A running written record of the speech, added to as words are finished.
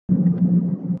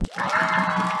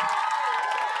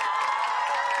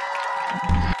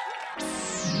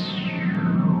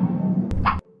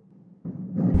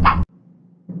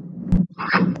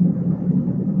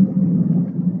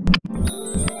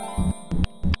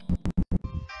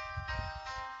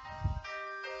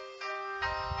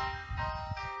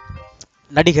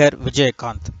நடிகர்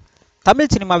விஜயகாந்த்.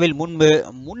 தமிழ் சினிமாவில் முன்பு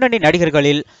முன்னணி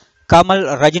நடிகர்களில் கமல்,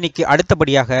 ரஜினிக்கு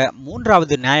அடுத்தபடியாக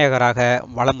 3வது நாயகராக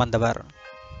வலம் வந்தவர்.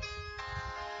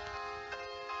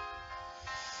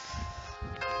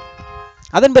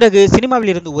 அதன் பிறகு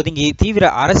சினிமாவில் இருந்து ஒதுங்கி தீவிர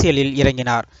அரசியலில்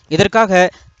இறங்கினார். இதற்காக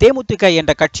தேமுதிக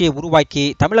என்ற கட்சியை உருவாக்கி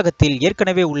தமிழகத்தில்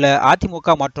ஏற்கனவே உள்ள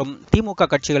அதிமுக மற்றும் திமுக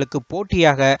கட்சிகளுக்கு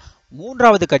போட்டியாக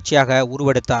 3வது கட்சியாக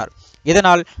உருவெடுத்தார்.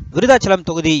 இதனால் விருதாச்சலம்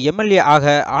தொகுதி எம்எல்ஏ ஆக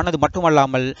ஆனது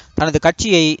மட்டுமல்லாமல் தனது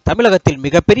கட்சியை தமிழகத்தில்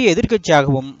மிகப்பெரிய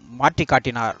எதிர்க்கட்சியாகவும் மாற்றி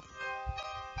காட்டினார்.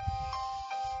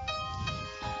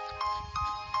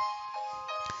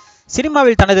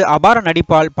 சினிமாவில் தனது அபார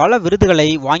நடிப்பால் பல விருதுகளை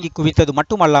வாங்கி குவித்தது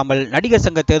மட்டுமல்லாமல் நடிகர்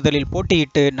சங்க தேர்தலில்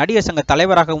போட்டியிட்டு நடிகர் சங்க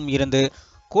தலைவராகவும் இருந்து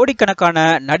கோடிக்கணக்கான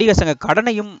நடிகர் சங்க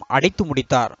கடனையும் அடைத்து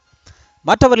முடித்தார்.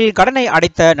 மற்றவர்களின் கடனை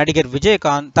அடைத்த நடிகர்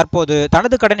விஜயகாந்த் தற்போது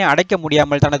தனது கடனை அடைக்க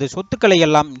முடியாமல் தனது சொத்துக்களை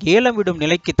எல்லாம் ஏலம் விடும்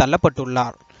நிலைக்கு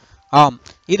தள்ளப்பட்டுள்ளார். ஆம்,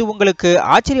 இது உங்களுக்கு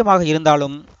ஆச்சரியமாக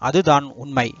இருந்தாலும் அதுதான்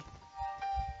உண்மை.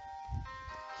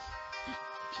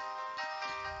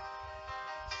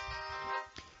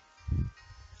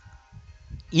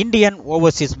 Indian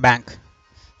Overseas bank.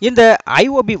 இந்த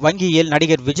ஐஓபி வங்கியில்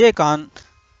நடிகர் விஜயகாந்த்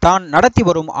தான் நடத்தி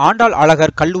வரும் ஆண்டாள்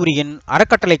அழகர் கல்லூரியின்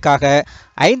அறக்கட்டளைக்காக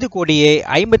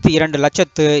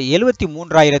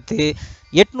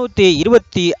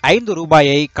 5,52,73,825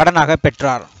 ரூபாயை கடனாக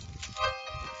பெற்றார்.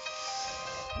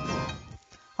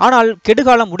 ஆனால்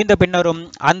கெடுகாலம் முடிந்த பின்னரும்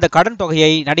அந்த கடன்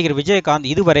தொகையை நடிகர் விஜயகாந்த்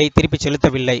இதுவரை திருப்பி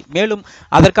செலுத்தவில்லை. மேலும்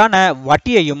அதற்கான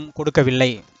வட்டியையும்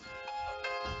கொடுக்கவில்லை.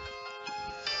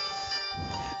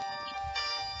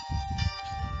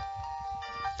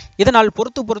 இதனால்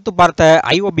பொறுத்து பார்த்த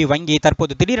ஐஓபி வங்கி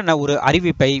தற்போது திடீரென ஒரு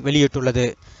அறிவிப்பை வெளியிட்டுள்ளது.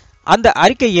 அந்த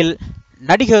அறிக்கையில்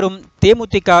நடிகரும்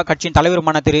தேமுதிக கட்சியின்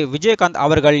தலைவருமான திரு விஜயகாந்த்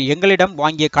அவர்கள் எங்களிடம்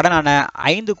வாங்கிய கடனான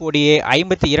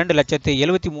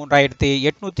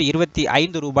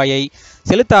 5,52,73,825 ரூபாயை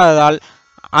செலுத்தாததால்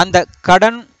அந்த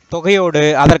கடன் தொகையோடு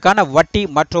அதற்கான வட்டி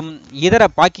மற்றும் இதர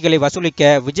பாக்கிகளை வசூலிக்க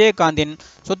விஜயகாந்தின்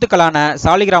சொத்துக்களான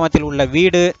சாலிகிராமத்தில் உள்ள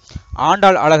வீடு,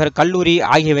 ஆண்டாள் அழகர் கல்லூரி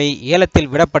ஆகியவை ஏலத்தில்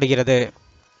விடப்படுகிறது.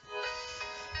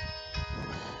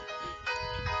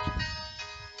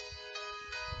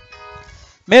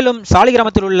 மேலும்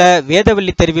சாலிகிராமத்தில் உள்ள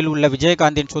வேதவல்லி தெருவில் உள்ள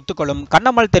விஜயகாந்தின் சொத்துக்களும்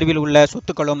கண்ணம்மாள் தெருவில் உள்ள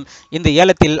சொத்துக்களும் இந்த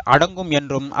ஏலத்தில் அடங்கும்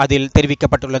என்றும் அதில்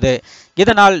தெரிவிக்கப்பட்டுள்ளது.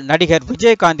 இதனால் நடிகர்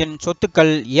விஜயகாந்தின்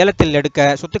சொத்துக்களை ஏலத்தில்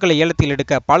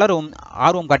எடுக்க பலரும்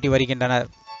ஆர்வம் காட்டி வருகின்றனர்.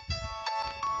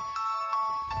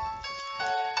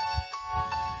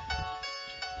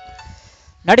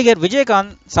 நடிகர்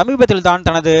விஜயகாந்த் சமீபத்தில் தான்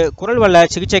தனது குரல் வள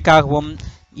சிகிச்சைக்காகவும்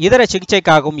இதர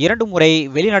சிகிச்சைக்காகவும் 2 முறை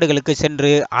வெளிநாடுகளுக்கு சென்று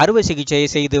அறுவை சிகிச்சை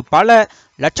செய்து பல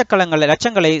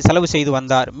லட்சங்களை செலவு செய்து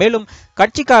வந்தார். மேலும்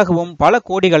கட்சிக்காகவும் பல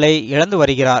கோடிகளை இழந்து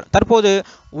வருகிறார். தற்போது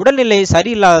உடல்நிலை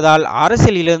சரியில்லாததால்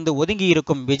அரசியலிலிருந்து ஒதுங்கி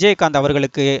இருக்கும் விஜயகாந்த்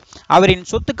அவர்களுக்கு அவரின்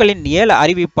சொத்துக்களின் ஏல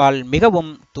அறிவிப்பால் மிகவும்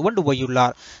துவண்டு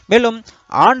போயுள்ளார். மேலும்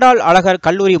ஆண்டாள் அழகர்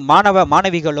கல்லூரி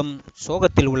மாணவிகளும்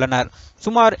சோகத்தில் உள்ளனர்.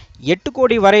 சுமார் 8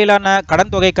 கோடி வரையிலான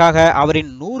கடன் தொகைக்காக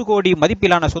அவரின் 100 கோடி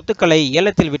மதிப்பிலான சொத்துக்களை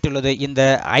ஏலத்தில் விட்டுள்ளது இந்த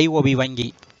ஐஓபி வங்கி.